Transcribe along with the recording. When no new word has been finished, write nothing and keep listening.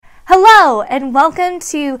Hello, and welcome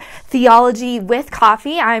to Theology with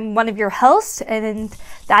Coffee. I'm one of your hosts, and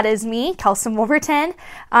that is me, Kelsey Wolverton.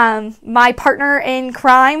 My partner in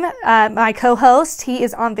crime, my co-host, he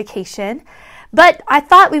is on vacation. But I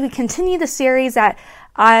thought we would continue the series that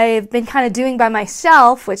I've been kind of doing by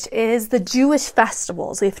myself, which is the Jewish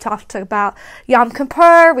festivals. We've talked about Yom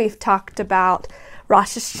Kippur, we've talked about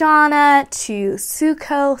Rosh Hashanah to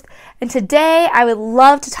Sukkot, and today I would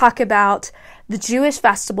love to talk about the Jewish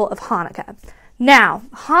festival of Hanukkah. Now,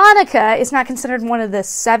 Hanukkah is not considered one of the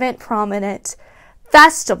 7 prominent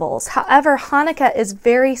festivals. However, Hanukkah is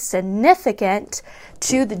very significant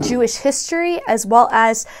to the Jewish history as well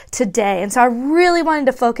as today. And so I really wanted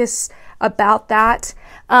to focus about that.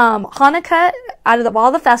 Hanukkah, out of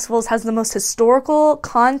all the festivals, has the most historical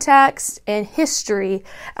context and history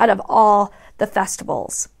out of all the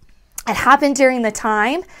festivals. It happened during the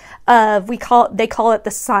time of, they call it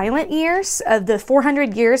the silent years, of the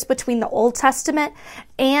 400 years between the Old Testament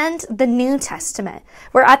and the New Testament,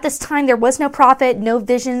 where at this time there was no prophet, no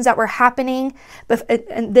visions that were happening,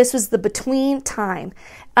 and this was the between time.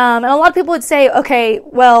 And a lot of people would say, okay,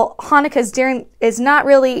 well, Hanukkah is not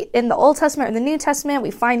really in the Old Testament or the New Testament.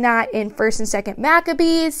 We find that in 1st and 2nd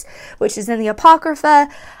Maccabees, which is in the Apocrypha.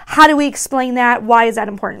 How do we explain that? Why is that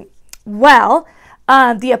important? Well,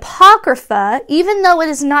 the Apocrypha, even though it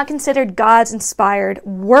is not considered God's inspired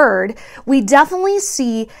word, we definitely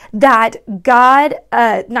see that but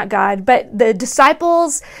the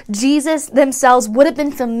disciples, Jesus themselves, would have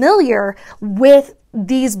been familiar with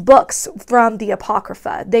these books from the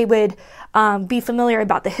Apocrypha. They would be familiar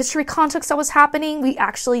about the history context that was happening. We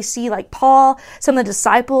actually see, like Paul, some of the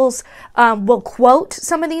disciples will quote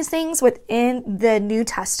some of these things within the New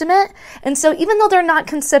Testament. And so even though they're not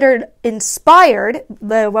considered inspired,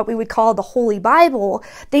 what we would call the Holy Bible,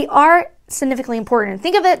 they are significantly important.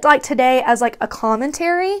 Think of it like today as like a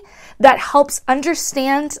commentary that helps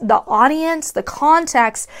understand the audience, the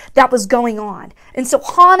context that was going on. And so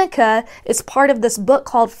Hanukkah is part of this book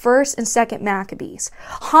called 1st and 2nd Maccabees.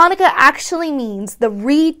 Hanukkah actually means the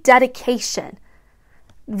rededication.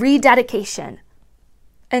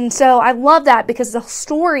 And so I love that because the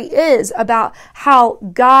story is about how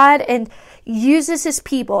God uses his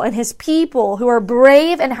people who are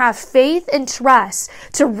brave and have faith and trust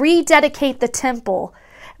to rededicate the temple,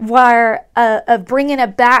 of bringing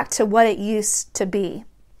it back to what it used to be.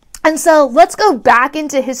 And so let's go back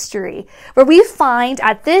into history, where we find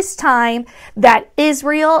at this time that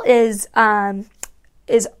Israel is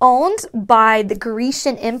owned by the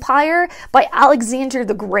Grecian Empire, by Alexander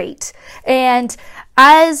the Great. And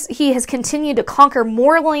as he has continued to conquer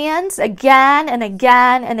more lands again and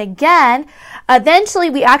again and again, eventually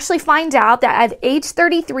we actually find out that at age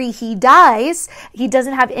 33 he dies. He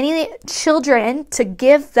doesn't have any children to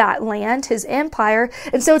give that land, his empire,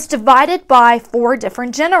 and so it's divided by 4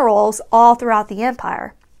 different generals all throughout the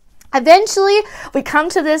empire. Eventually, we come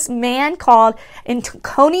to this man called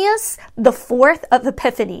Antonius IV of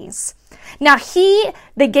Epiphanes. Now,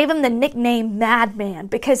 they gave him the nickname Madman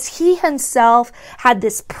because he himself had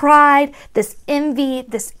this pride, this envy,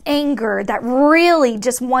 this anger that really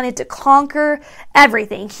just wanted to conquer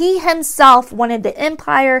everything. He himself wanted the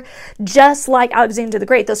empire just like Alexander the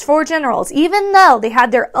Great. Those 4 generals, even though they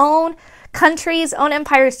had their own countries, own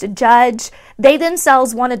empires to judge, they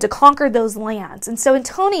themselves wanted to conquer those lands. And so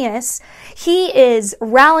Antonius, he is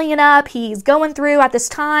rallying up, he's going through at this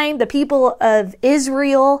time, the people of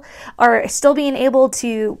Israel are still being able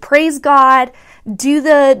to praise God, do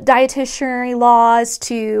the dietary laws,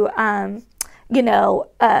 to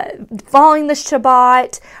following the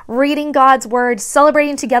Shabbat, reading God's word,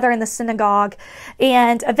 celebrating together in the synagogue.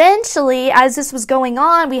 And eventually, as this was going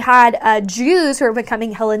on, we had Jews who were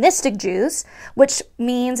becoming Hellenistic Jews, which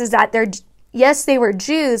means is that they were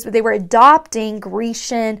Jews, but they were adopting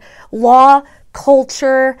Grecian law,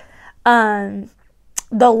 culture, the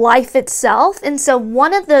life itself. And so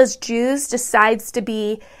one of those Jews decides to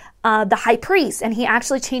be the high priest, and he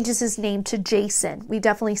actually changes his name to Jason. We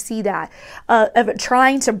definitely see that of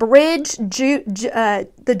trying to bridge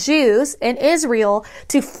the Jews in Israel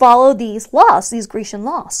to follow these laws, these Grecian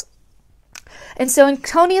laws. And so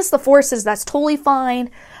Antonius IV says that's totally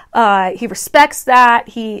fine. He respects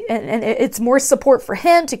that. And it's more support for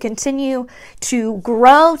him to continue to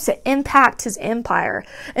grow, to impact his empire.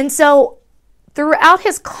 And so throughout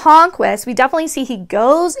his conquest, we definitely see he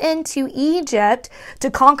goes into Egypt to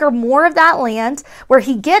conquer more of that land, where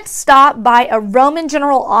he gets stopped by a Roman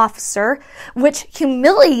general officer, which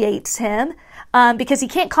humiliates him because he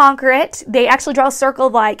can't conquer it. They actually draw a circle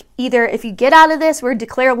of like, either if you get out of this, we're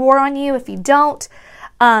declare war on you. If you don't,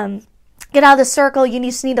 get out of the circle. You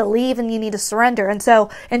just need to leave and you need to surrender. And so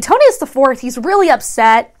Antonius IV, he's really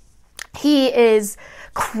upset. He is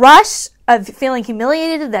crushed of feeling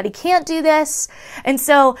humiliated that he can't do this. And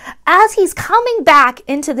so as he's coming back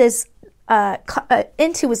into this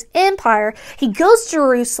into his empire, he goes to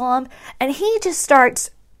Jerusalem and he just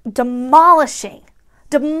starts demolishing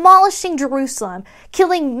Jerusalem,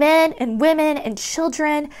 killing men and women and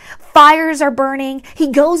children. Fires are burning. He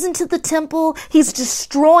goes into the temple. He's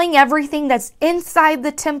destroying everything that's inside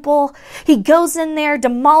the temple. He goes in there,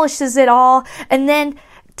 demolishes it all, and then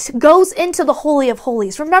goes into the Holy of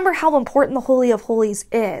Holies. Remember how important the Holy of Holies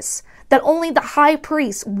is. That only the high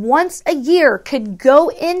priest once a year could go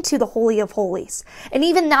into the Holy of Holies. And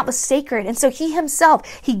even that was sacred. And so he himself,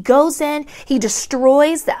 he goes in, he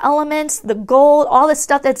destroys the elements, the gold, all the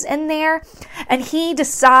stuff that's in there. And he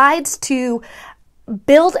decides to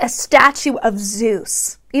build a statue of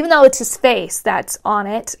Zeus, even though it's his face that's on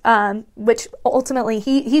it, which ultimately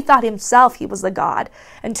he thought himself he was the god.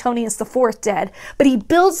 Antonius IV did. But he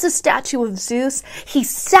builds the statue of Zeus. He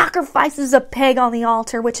sacrifices a pig on the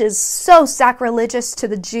altar, which is so sacrilegious to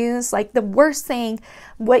the Jews, like the worst thing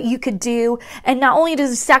what you could do. And not only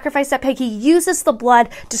does he sacrifice that pig, he uses the blood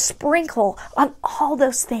to sprinkle on all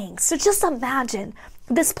those things. So just imagine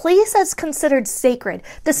this place that's considered sacred,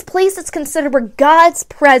 this place that's considered where God's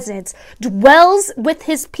presence dwells with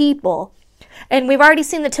his people. And we've already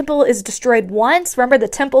seen the temple is destroyed once. Remember, the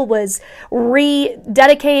temple was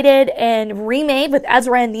rededicated and remade with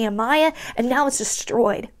Ezra and Nehemiah, and now it's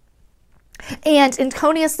destroyed. And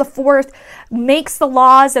Antonius IV makes the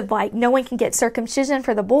laws of like no one can get circumcision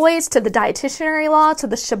for the boys, to the dietitianary law, to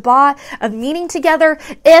the Shabbat of meeting together.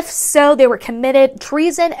 If so, they were committed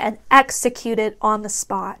treason and executed on the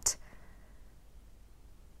spot.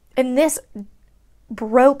 And this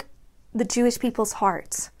broke the Jewish people's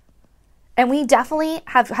hearts. And we definitely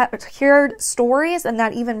have heard stories, and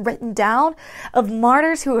that even written down, of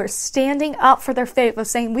martyrs who are standing up for their faith, of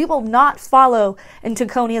saying, we will not follow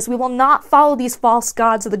Antonius, we will not follow these false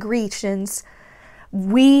gods of the Grecians.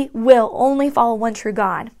 We will only follow one true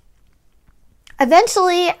God.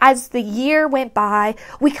 Eventually, as the year went by,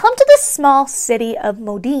 we come to this small city of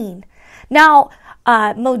Modin. Now,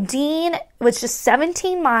 Modin was just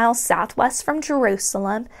 17 miles southwest from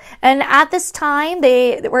Jerusalem. And at this time,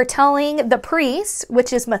 they were telling the priest,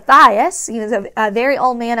 which is Matthias, he was a very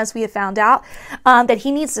old man, as we have found out, that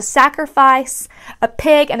he needs to sacrifice a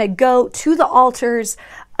pig and a goat to the altars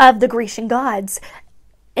of the Grecian gods.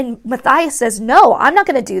 And Matthias says, no, I'm not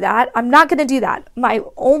going to do that. I'm not going to do that. My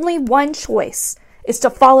only one choice is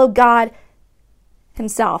to follow God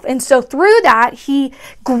himself. And so through that, he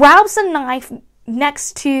grabs a knife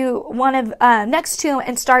next to him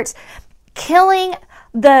and starts killing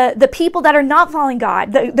the people that are not following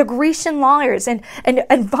God, the Grecian lawyers, and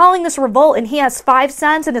following this revolt. And he has 5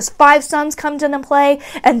 sons, and his 5 sons come into play,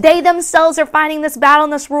 and they themselves are fighting this battle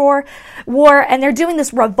and this war, and they're doing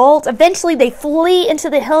this revolt. Eventually they flee into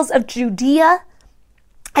the hills of Judea.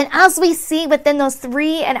 And as we see within those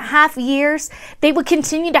 3.5 years, they would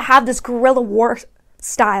continue to have this guerrilla war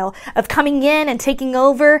style of coming in and taking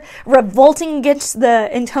over, revolting against the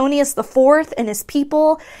Antonius IV and his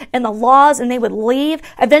people and the laws, and they would leave.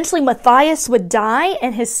 Eventually Matthias would die,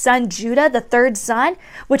 and his son Judah, the 3rd son,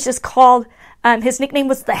 which is called, his nickname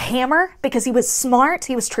was the Hammer, because he was smart,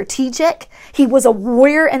 he was strategic, he was a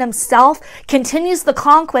warrior in himself, continues the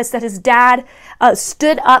conquest that his dad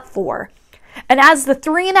stood up for. And as the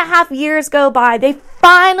 3.5 years go by, they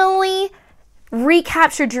finally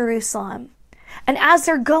recapture Jerusalem. And as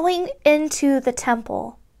they're going into the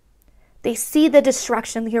temple, they see the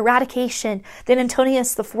destruction, the eradication that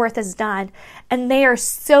Antonius IV has done. And they are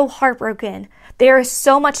so heartbroken. They are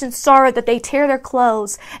so much in sorrow that they tear their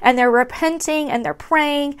clothes, and they're repenting and they're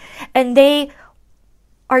praying. And they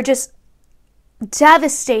are just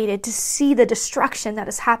devastated to see the destruction that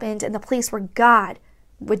has happened in the place where God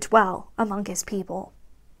would dwell among his people.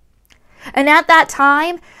 And at that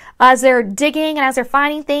time, as they're digging and as they're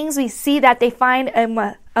finding things, we see that they find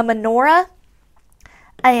a menorah,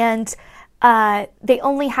 and they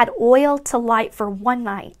only had oil to light for 1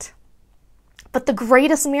 night. But the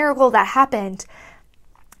greatest miracle that happened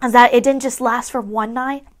is that it didn't just last for 1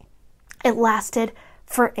 night, it lasted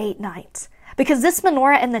for 8 nights. Because this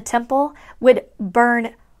menorah in the temple would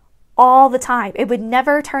burn all the time. It would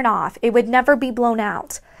never turn off. It would never be blown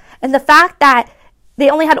out. And the fact that they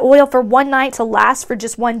only had oil for 1 night to last for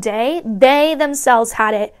just 1 day, they themselves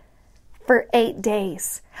had it for 8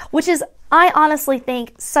 days, which is, I honestly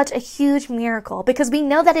think, such a huge miracle, because we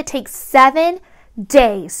know that it takes 7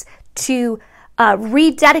 days to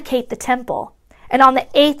rededicate the temple. and on the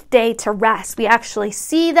 8th day to rest. We actually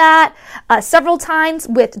see that several times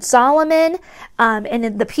with Solomon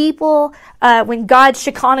and the people. When God's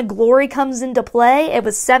Shekinah glory comes into play, it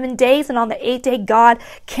was 7 days, and on the 8th day God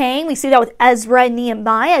came. We see that with Ezra and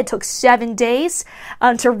Nehemiah. It took 7 days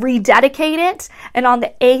to rededicate it, and on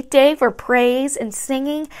the 8th day for praise and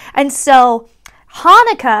singing. And so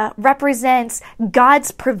Hanukkah represents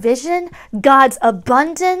God's provision, God's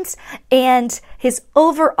abundance, and his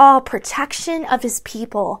overall protection of his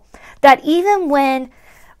people. That even when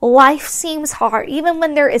life seems hard, even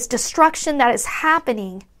when there is destruction that is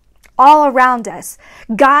happening all around us,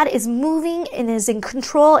 God is moving and is in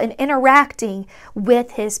control and interacting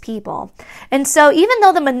with his people. And so even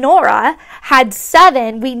though the menorah had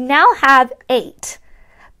 7, we now have 8.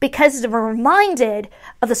 Because we're reminded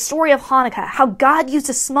of the story of Hanukkah, how God used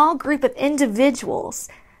a small group of individuals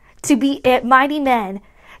to be mighty men,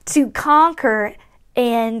 to conquer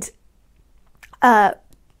and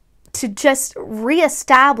to just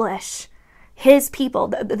reestablish his people,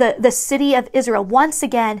 the city of Israel, once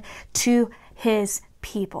again to his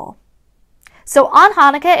people. So on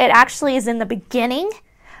Hanukkah, it actually is in the beginning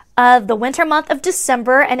of the winter month of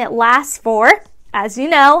December, and it lasts for, as you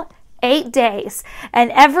know, 8 days.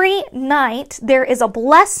 And every night there is a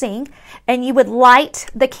blessing, and you would light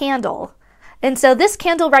the candle. And so this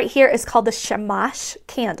candle right here is called the Shamash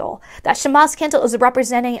candle. That Shamash candle is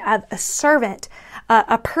representing a servant,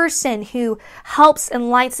 a person who helps and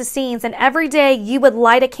lights the scenes. And every day you would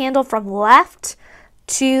light a candle from left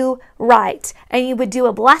to right, and you would do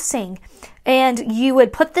a blessing. And you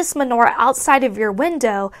would put this menorah outside of your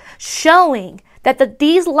window, showing that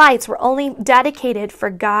these lights were only dedicated for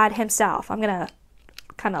God himself. I'm going to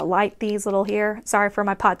kind of light these little here. Sorry for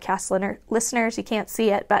my podcast listeners, you can't see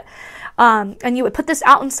it, but and you would put this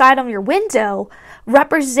out inside on your window,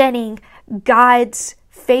 representing God's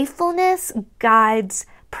faithfulness, God's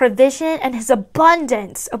provision, and his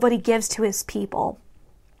abundance of what he gives to his people.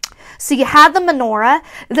 So you had the menorah.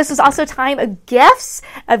 This was also a time of gifts,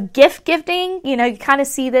 of gift giving. You know, you kind of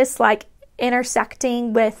see this like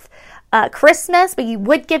intersecting with Christmas, but you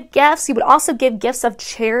would give gifts. You would also give gifts of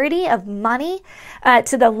charity, of money,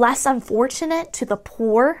 to the less unfortunate, to the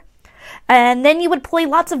poor. And then you would play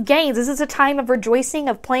lots of games. This is a time of rejoicing,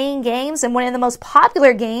 of playing games. And one of the most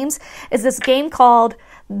popular games is this game called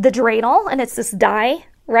the dreidel. And it's this die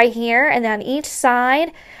right here. And on each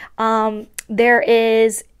side, there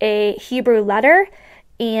is a Hebrew letter.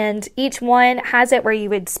 And each one has it where you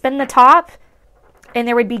would spin the top, and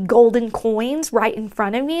there would be golden coins right in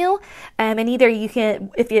front of you. And either you can,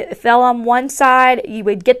 if it fell on one side, you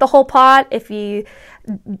would get the whole pot. If it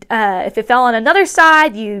fell on another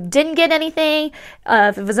side, you didn't get anything.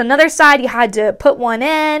 If it was another side, you had to put one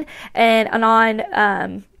in. And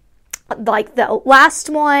on like the last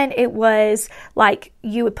one, it was like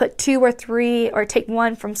you would put 2 or 3 or take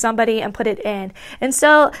one from somebody and put it in. And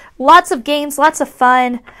so lots of games, lots of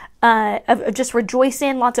fun. Of just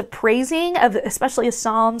rejoicing, lots of praising, of especially the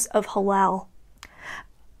Psalms of Hallel.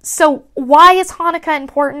 So why is Hanukkah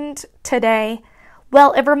important today?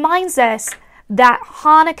 Well, it reminds us that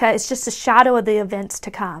Hanukkah is just a shadow of the events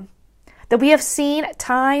to come. That we have seen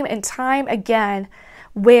time and time again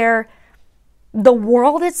where the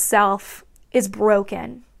world itself is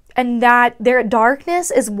broken, and that their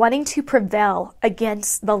darkness is wanting to prevail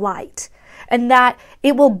against the light. And that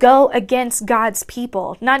it will go against God's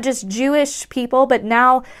people, not just Jewish people, but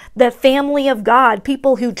now the family of God,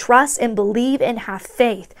 people who trust and believe and have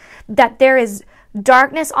faith, that there is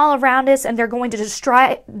darkness all around us, and they're going to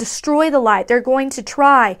destroy the light. They're going to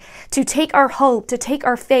try to take our hope, to take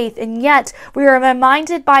our faith. And yet we are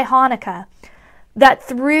reminded by Hanukkah that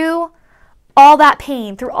through all that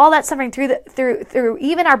pain, through all that suffering, through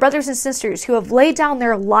even our brothers and sisters who have laid down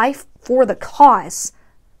their life for the cause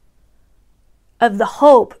of the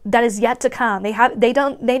hope that is yet to come. They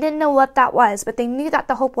didn't know what that was, but they knew that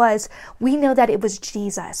the hope was, we know that it was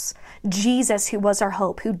Jesus who was our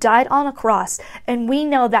hope, who died on a cross. And we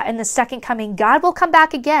know that in the second coming, God will come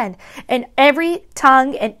back again, and every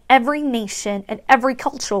tongue and every nation and every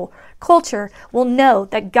culture will know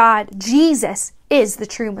that Jesus is the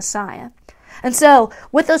true Messiah. And so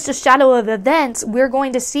with those just shadow of events, we're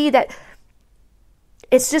going to see that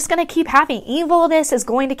it's just going to keep happening. Evilness is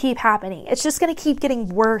going to keep happening. It's just going to keep getting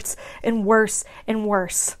worse and worse and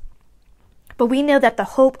worse. But we know that the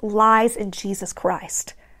hope lies in Jesus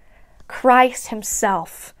Christ. Christ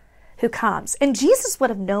himself who comes. And Jesus would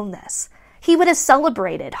have known this. He would have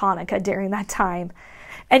celebrated Hanukkah during that time.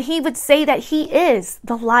 And he would say that he is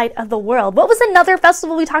the light of the world. What was another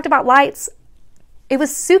festival we talked about lights? It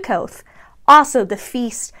was Sukkoth. Also the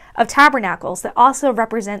Feast of Tabernacles that also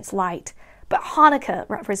represents light. but Hanukkah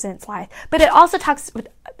represents life. But it also talks with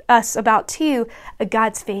us about, too,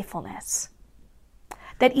 God's faithfulness.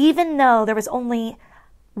 That even though there was only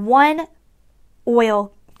one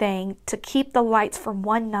oil thing to keep the lights for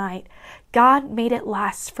one night, God made it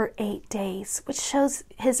last for 8 days, which shows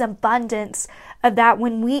his abundance of that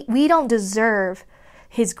when we don't deserve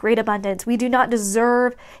his great abundance. We do not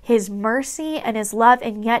deserve his mercy and his love,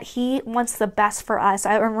 and yet he wants the best for us.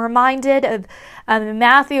 I'm reminded of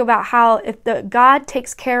Matthew about how if God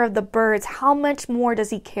takes care of the birds, how much more does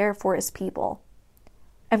he care for his people?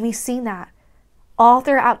 And we've seen that all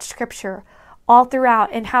throughout Scripture, all throughout,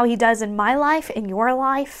 and how he does in my life, in your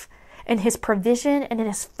life, in his provision and in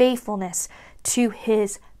his faithfulness to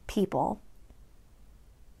his people.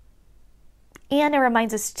 And it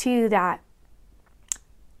reminds us too that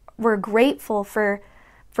we're grateful for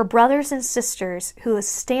brothers and sisters who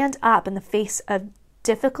stand up in the face of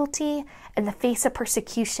difficulty, in the face of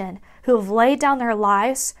persecution, who have laid down their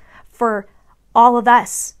lives for all of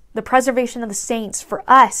us, the preservation of the saints, for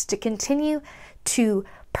us to continue to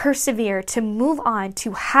persevere, to move on,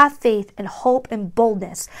 to have faith and hope and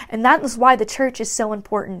boldness. And that is why the church is so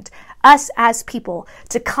important. Us as people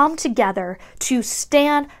to come together, to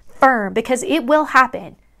stand firm, because it will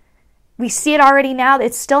happen. We see it already now.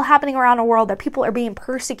 It's still happening around the world that people are being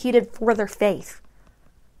persecuted for their faith.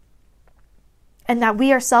 And that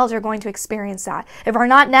we ourselves are going to experience that. If we're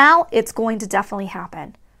not now, it's going to definitely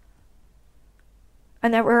happen.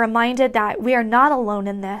 And that we're reminded that we are not alone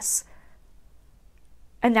in this.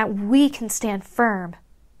 And that we can stand firm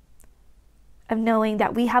of knowing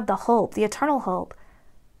that we have the hope, the eternal hope,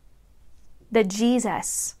 that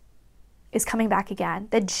Jesus is coming back again.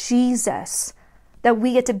 That Jesus, that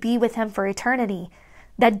we get to be with him for eternity.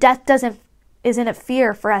 That death isn't a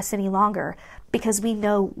fear for us any longer because we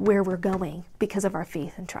know where we're going because of our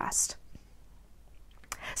faith and trust.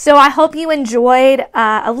 So I hope you enjoyed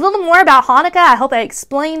a little more about Hanukkah. I hope I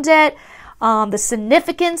explained it. The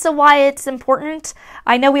significance of why it's important.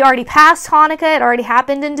 I know we already passed Hanukkah. It already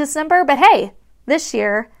happened in December. But hey, this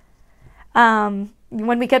year, when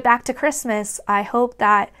we get back to Christmas, I hope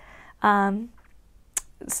that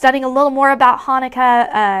studying a little more about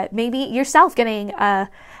Hanukkah, maybe yourself getting a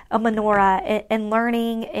menorah and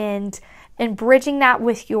learning and bridging that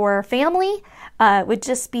with your family would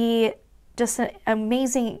just be just an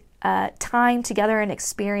amazing time together and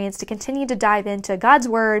experience to continue to dive into God's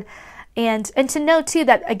Word. And to know, too,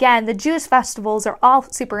 that, again, the Jewish festivals are all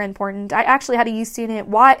super important. I actually had a youth student,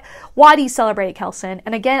 why do you celebrate Kelson?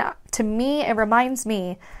 And again, to me, it reminds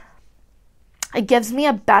me, it gives me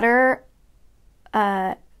a better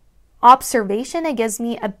observation. It gives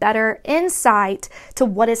me a better insight to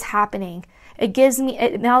what is happening. It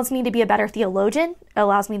allows me to be a better theologian. It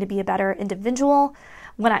allows me to be a better individual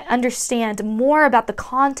when I understand more about the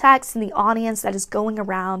context and the audience that is going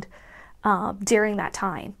around during that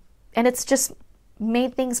time. And it's just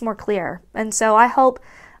made things more clear. And so I hope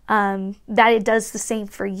that it does the same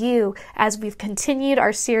for you as we've continued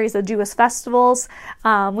our series of Jewish festivals.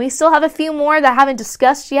 We still have a few more that I haven't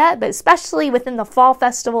discussed yet, but especially within the fall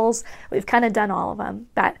festivals, we've kind of done all of them.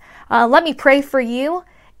 But let me pray for you.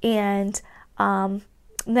 And then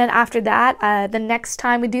after that, the next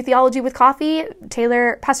time we do Theology with Coffee,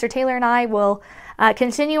 Pastor Taylor and I will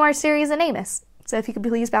continue our series in Amos. So if you could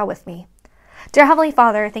please bow with me. Dear Heavenly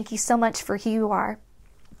Father, thank you so much for who you are.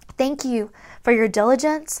 Thank you for your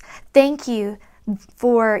diligence. Thank you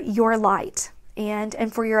for your light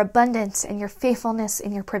and for your abundance and your faithfulness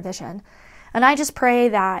and your provision. And I just pray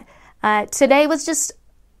that today was just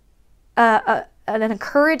an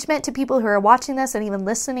encouragement to people who are watching this and even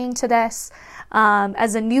listening to this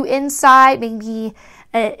as a new insight. Maybe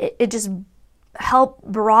it just help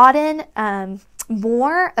broaden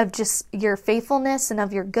more of just your faithfulness and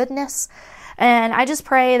of your goodness. And I just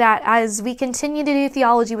pray that as we continue to do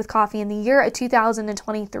Theology with Coffee in the year of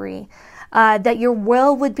 2023, that your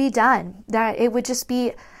will would be done, that it would just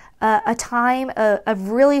be a time of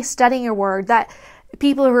really studying your word, that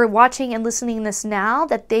people who are watching and listening to this now,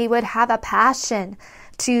 that they would have a passion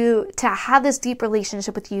to have this deep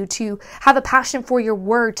relationship with you, to have a passion for your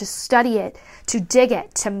word, to study it, to dig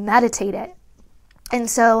it, to meditate it. And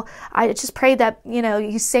so I just pray that,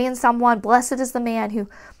 you say in Psalm 1, blessed is the man who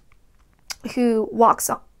walks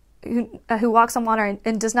on water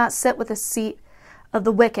and does not sit with the seat of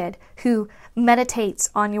the wicked, who meditates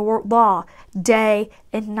on your law day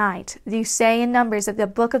and night. You say in Numbers that the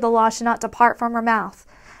book of the law should not depart from our mouth,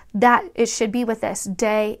 that it should be with us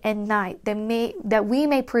day and night, that we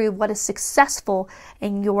may prove what is successful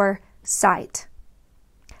in your sight.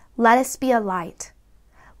 Let us be a light.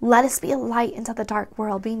 Let us be a light into the dark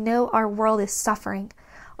world. We know our world is suffering.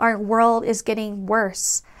 our world is getting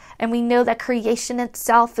worse. And we know that creation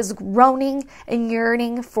itself is groaning and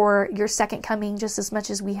yearning for your second coming just as much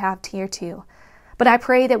as we have here too. But I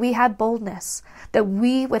pray that we have boldness, that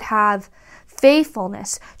we would have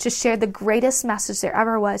faithfulness to share the greatest message there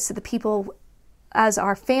ever was to the people as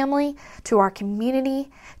our family, to our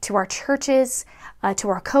community, to our churches, to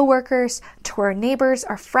our coworkers, to our neighbors,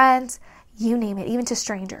 our friends, you name it, even to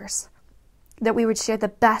strangers, that we would share the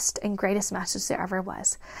best and greatest message there ever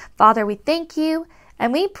was. Father, we thank you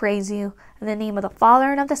and we praise you in the name of the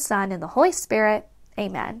Father and of the Son and the Holy Spirit.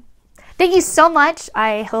 Amen. Thank you so much.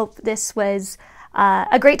 I hope this was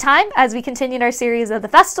a great time as we continued our series of the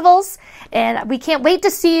festivals, and we can't wait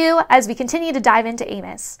to see you as we continue to dive into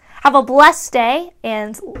Amos. Have a blessed day,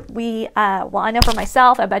 and I know for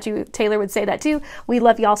myself, I bet you Taylor would say that too, we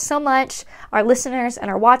love y'all so much, our listeners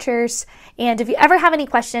and our watchers, and if you ever have any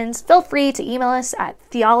questions, feel free to email us at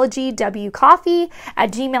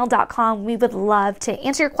theologywcoffee@gmail.com. We would love to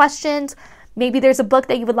answer your questions. Maybe there's a book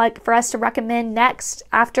that you would like for us to recommend next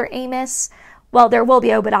after Amos. Well, there will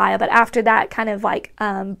be Obadiah, but after that kind of like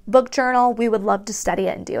book journal, we would love to study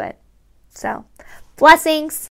it and do it. So, blessings.